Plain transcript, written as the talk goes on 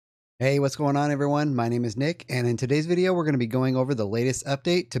Hey, what's going on everyone? My name is Nick, and in today's video we're going to be going over the latest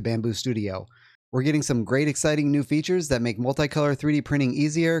update to Bambu Studio. We're getting some great exciting new features that make multicolor 3D printing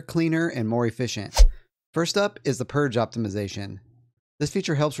easier, cleaner, and more efficient. First up is the Purge Optimization. This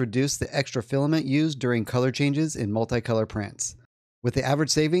feature helps reduce the extra filament used during color changes in multicolor prints, with the average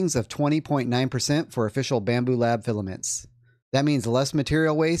savings of 20.9% for official Bambu Lab filaments. That means less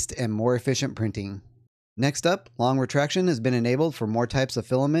material waste and more efficient printing. Next up, long retraction has been enabled for more types of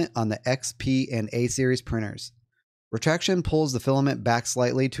filament on the X, P, and A series printers. Retraction pulls the filament back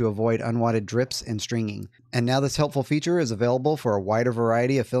slightly to avoid unwanted drips and stringing, and now this helpful feature is available for a wider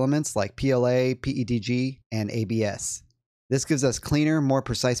variety of filaments like PLA, PETG, and ABS. This gives us cleaner, more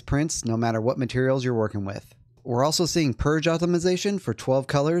precise prints no matter what materials you're working with. We're also seeing Purge Optimization for 12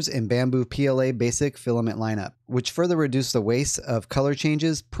 colors in Bambu PLA Basic filament lineup, which further reduce the waste of color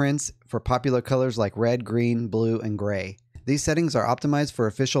changes prints for popular colors like red, green, blue, and gray. These settings are optimized for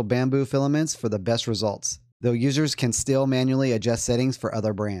official Bambu filaments for the best results, though users can still manually adjust settings for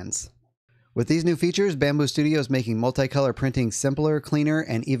other brands. With these new features, Bambu Studio is making multicolor printing simpler, cleaner,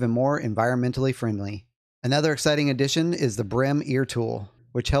 and even more environmentally friendly. Another exciting addition is the Brim ear tool,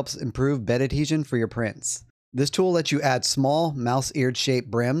 which helps improve bed adhesion for your prints. This tool lets you add small, mouse-eared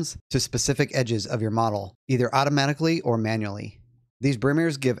shaped brims to specific edges of your model, either automatically or manually. These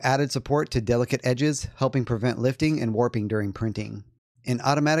Brimears give added support to delicate edges, helping prevent lifting and warping during printing. In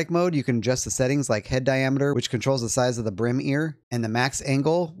automatic mode, you can adjust the settings like head diameter, which controls the size of the brim ear, and the max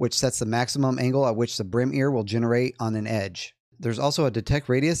angle, which sets the maximum angle at which the brim ear will generate on an edge. There's also a detect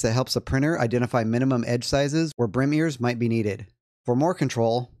radius that helps the printer identify minimum edge sizes where brim ears might be needed. For more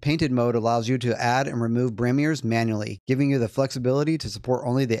control, painted mode allows you to add and remove Brimears manually, giving you the flexibility to support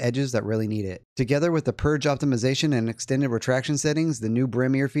only the edges that really need it. Together with the Purge Optimization and extended retraction settings, the new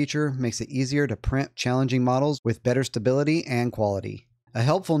Brimear feature makes it easier to print challenging models with better stability and quality. A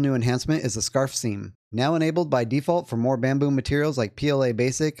helpful new enhancement is the scarf seam, now enabled by default for more Bambu materials like PLA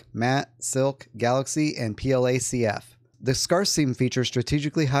Basic, Matte, Silk, Galaxy, and PLA CF. The scarf seam feature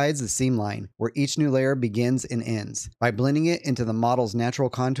strategically hides the seam line, where each new layer begins and ends, by blending it into the model's natural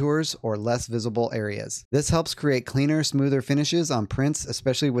contours or less visible areas. This helps create cleaner, smoother finishes on prints,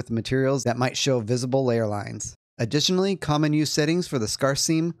 especially with materials that might show visible layer lines. Additionally, common use settings for the scarf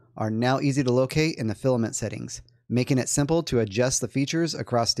seam are now easy to locate in the filament settings, making it simple to adjust the features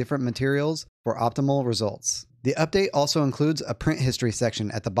across different materials for optimal results. The update also includes a print history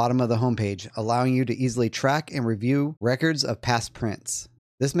section at the bottom of the homepage, allowing you to easily track and review records of past prints.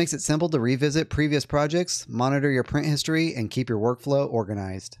 This makes it simple to revisit previous projects, monitor your print history, and keep your workflow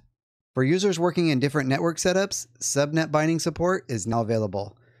organized. For users working in different network setups, subnet binding support is now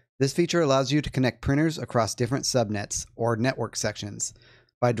available. This feature allows you to connect printers across different subnets, or network sections,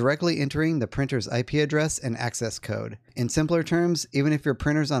 by directly entering the printer's IP address and access code. In simpler terms, even if your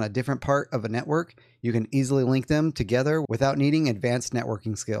printer's on a different part of a network, you can easily link them together without needing advanced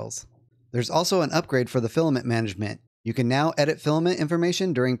networking skills. There's also an upgrade for the filament management. You can now edit filament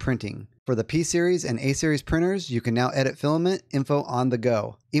information during printing. For the P series and A series printers, you can now edit filament info on the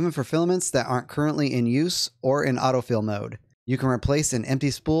go, even for filaments that aren't currently in use or in autofill mode. You can replace an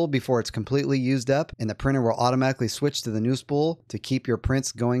empty spool before it's completely used up, and the printer will automatically switch to the new spool to keep your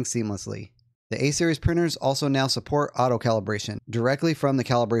prints going seamlessly. The A-series printers also now support auto-calibration directly from the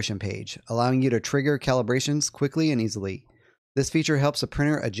calibration page, allowing you to trigger calibrations quickly and easily. This feature helps the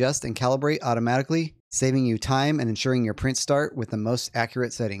printer adjust and calibrate automatically, saving you time and ensuring your prints start with the most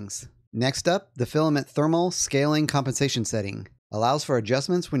accurate settings. Next up, the filament thermal scaling compensation setting allows for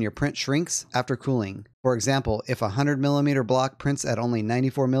adjustments when your print shrinks after cooling. For example, if a 100mm block prints at only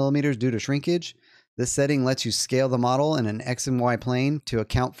 94mm due to shrinkage, this setting lets you scale the model in an X and Y plane to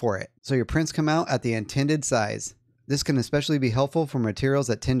account for it, so your prints come out at the intended size. This can especially be helpful for materials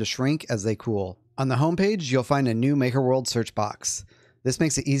that tend to shrink as they cool. On the homepage, you'll find a new MakerWorld search box. This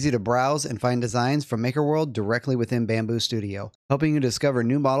makes it easy to browse and find designs from MakerWorld directly within Bambu Studio, helping you discover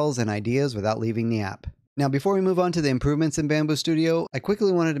new models and ideas without leaving the app. Now, before we move on to the improvements in Bambu Studio, I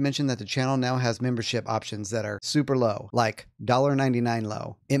quickly wanted to mention that the channel now has membership options that are super low, like $1.99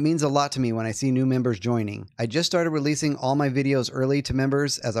 low. It means a lot to me when I see new members joining. I just started releasing all my videos early to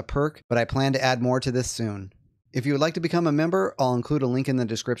members as a perk, but I plan to add more to this soon. If you would like to become a member, I'll include a link in the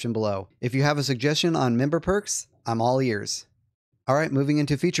description below. If you have a suggestion on member perks, I'm all ears. Alright, moving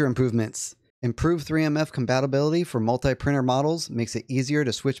into feature improvements. Improved 3MF compatibility for multi-printer models makes it easier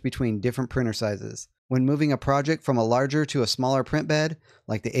to switch between different printer sizes. When moving a project from a larger to a smaller print bed,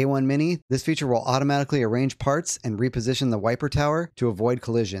 like the A1 Mini, this feature will automatically arrange parts and reposition the wiper tower to avoid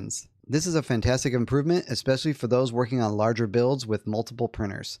collisions. This is a fantastic improvement, especially for those working on larger builds with multiple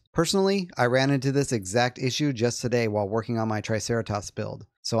printers. Personally, I ran into this exact issue just today while working on my Triceratops build.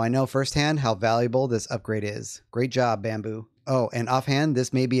 so I know firsthand how valuable this upgrade is. Great job, Bambu. Oh, and offhand,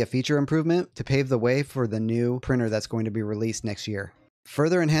 this may be a feature improvement to pave the way for the new printer that's going to be released next year.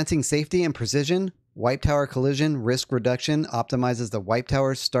 Further enhancing safety and precision, wipe tower collision risk reduction optimizes the wipe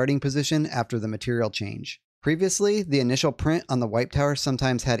tower's starting position after the material change. Previously, the initial print on the wipe tower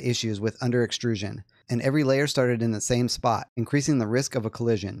sometimes had issues with under extrusion, and every layer started in the same spot, increasing the risk of a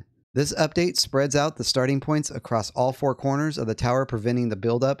collision. This update spreads out the starting points across all 4 corners of the tower, preventing the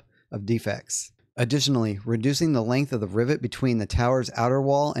buildup of defects. Additionally, reducing the length of the rivet between the tower's outer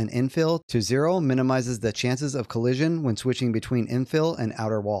wall and infill to 0 minimizes the chances of collision when switching between infill and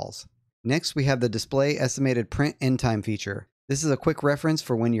outer walls. Next, we have the display estimated print end time feature. This is a quick reference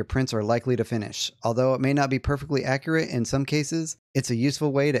for when your prints are likely to finish. Although it may not be perfectly accurate in some cases, it's a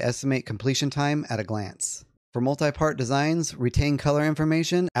useful way to estimate completion time at a glance. For multi-part designs, retain color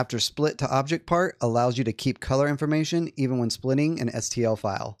information after split to object part allows you to keep color information even when splitting an STL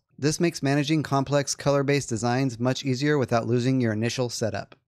file. This makes managing complex color-based designs much easier without losing your initial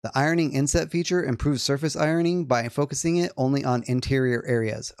setup. The ironing inset feature improves surface ironing by focusing it only on interior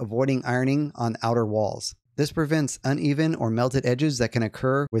areas, avoiding ironing on outer walls. This prevents uneven or melted edges that can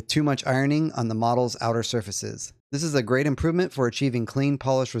occur with too much ironing on the model's outer surfaces. This is a great improvement for achieving clean,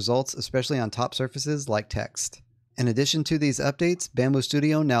 polished results, especially on top surfaces like text. In addition to these updates, Bambu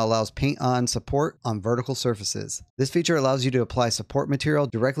Studio now allows paint-on support on vertical surfaces. This feature allows you to apply support material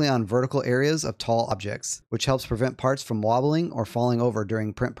directly on vertical areas of tall objects, which helps prevent parts from wobbling or falling over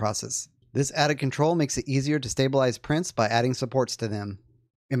during print process. This added control makes it easier to stabilize prints by adding supports to them.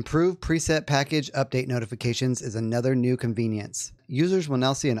 Improved preset package update notifications is another new convenience. Users will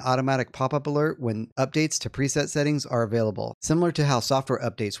now see an automatic pop-up alert when updates to preset settings are available, similar to how software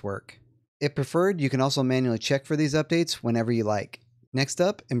updates work. If preferred, you can also manually check for these updates whenever you like. Next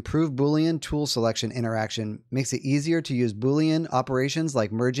up, improved Boolean tool selection interaction makes it easier to use Boolean operations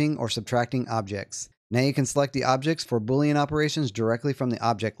like merging or subtracting objects. Now you can select the objects for Boolean operations directly from the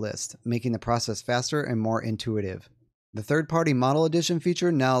object list, making the process faster and more intuitive. The third-party model edition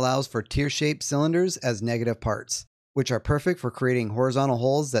feature now allows for tier-shaped cylinders as negative parts, which are perfect for creating horizontal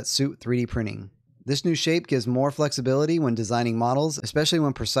holes that suit 3D printing. This new shape gives more flexibility when designing models, especially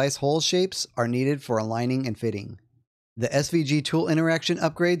when precise hole shapes are needed for aligning and fitting. The SVG tool interaction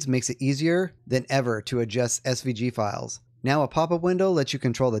upgrades makes it easier than ever to adjust SVG files. Now a pop-up window lets you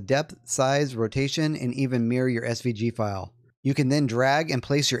control the depth, size, rotation, and even mirror your SVG file. You can then drag and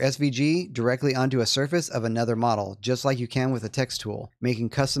place your SVG directly onto a surface of another model, just like you can with a text tool, making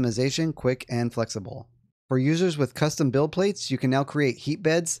customization quick and flexible. For users with custom build plates, you can now create heat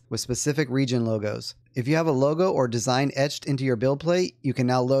beds with specific region logos. If you have a logo or design etched into your build plate, you can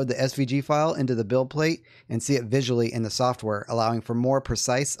now load the SVG file into the build plate and see it visually in the software, allowing for more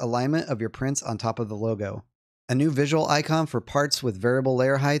precise alignment of your prints on top of the logo. A new visual icon for parts with variable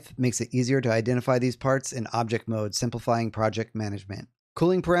layer height makes it easier to identify these parts in object mode, simplifying project management.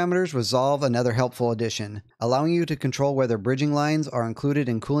 Cooling parameters resolve another helpful addition, allowing you to control whether bridging lines are included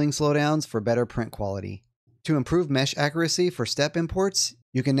in cooling slowdowns for better print quality. To improve mesh accuracy for step imports,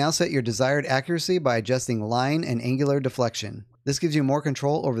 you can now set your desired accuracy by adjusting line and angular deflection. This gives you more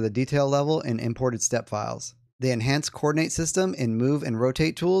control over the detail level in imported step files. The enhanced coordinate system in Move and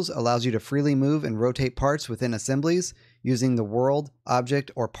Rotate tools allows you to freely move and rotate parts within assemblies using the world, object,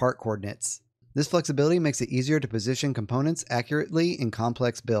 or part coordinates. This flexibility makes it easier to position components accurately in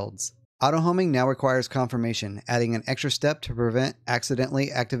complex builds. Auto-homing now requires confirmation, adding an extra step to prevent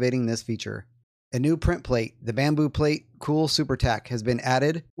accidentally activating this feature. A new print plate, the Bambu Plate Cool Super Tack, has been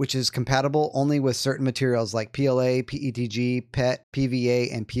added, which is compatible only with certain materials like PLA, PETG, PET,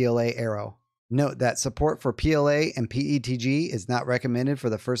 PVA, and PLA Aero. Note that support for PLA and PETG is not recommended for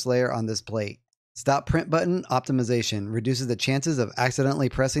the first layer on this plate. Stop Print Button Optimization reduces the chances of accidentally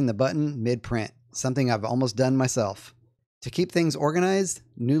pressing the button mid-print, something I've almost done myself. To keep things organized,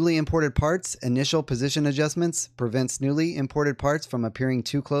 newly imported parts, initial position adjustments prevents newly imported parts from appearing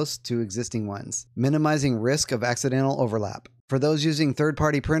too close to existing ones, minimizing risk of accidental overlap. For those using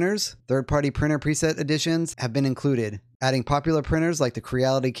third-party printers, third-party printer preset additions have been included, adding popular printers like the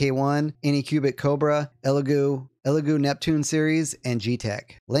Creality K1, Anycubic Cobra, Elegoo Neptune series, and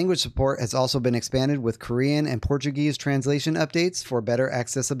G-Tech. Language support has also been expanded with Korean and Portuguese translation updates for better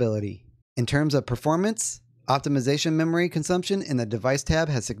accessibility. In terms of performance, optimization memory consumption in the Device tab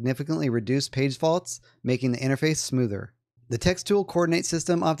has significantly reduced page faults, making the interface smoother. The Text Tool Coordinate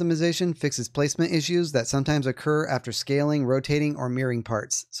System optimization fixes placement issues that sometimes occur after scaling, rotating, or mirroring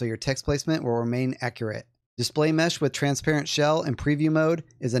parts, so your text placement will remain accurate. Display Mesh with Transparent Shell in Preview mode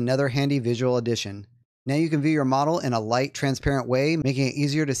is another handy visual addition. Now you can view your model in a light, transparent way, making it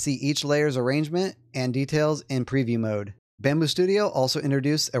easier to see each layer's arrangement and details in Preview mode. Bambu Studio also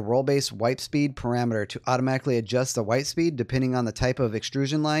introduced a role-based wipe speed parameter to automatically adjust the wipe speed depending on the type of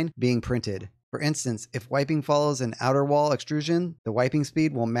extrusion line being printed. For instance, if wiping follows an outer wall extrusion, the wiping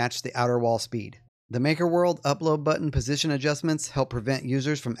speed will match the outer wall speed. The Maker World upload button position adjustments help prevent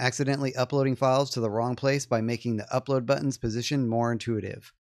users from accidentally uploading files to the wrong place by making the upload button's position more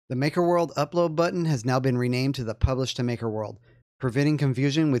intuitive. The Maker World upload button has now been renamed to the Publish to Maker World, preventing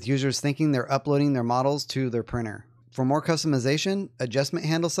confusion with users thinking they're uploading their models to their printer. For more customization, adjustment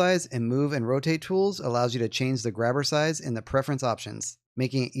handle size and move and rotate tools allows you to change the grabber size in the preference options,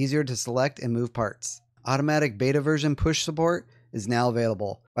 making it easier to select and move parts. Automatic beta version push support is now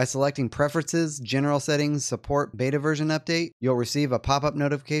available. By selecting Preferences, General Settings, Support Beta Version Update, you'll receive a pop-up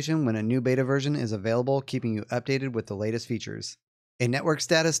notification when a new beta version is available, keeping you updated with the latest features. A network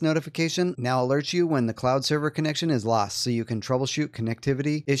status notification now alerts you when the cloud server connection is lost, so you can troubleshoot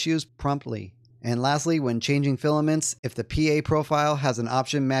connectivity issues promptly. And lastly, when changing filaments, if the PA profile has an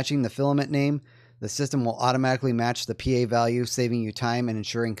option matching the filament name, the system will automatically match the PA value, saving you time and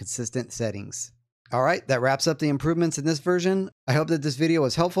ensuring consistent settings. Alright, that wraps up the improvements in this version. I hope that this video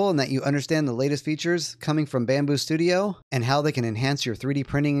was helpful and that you understand the latest features coming from Bambu Studio and how they can enhance your 3D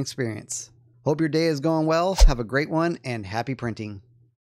printing experience. Hope your day is going well, have a great one, and happy printing.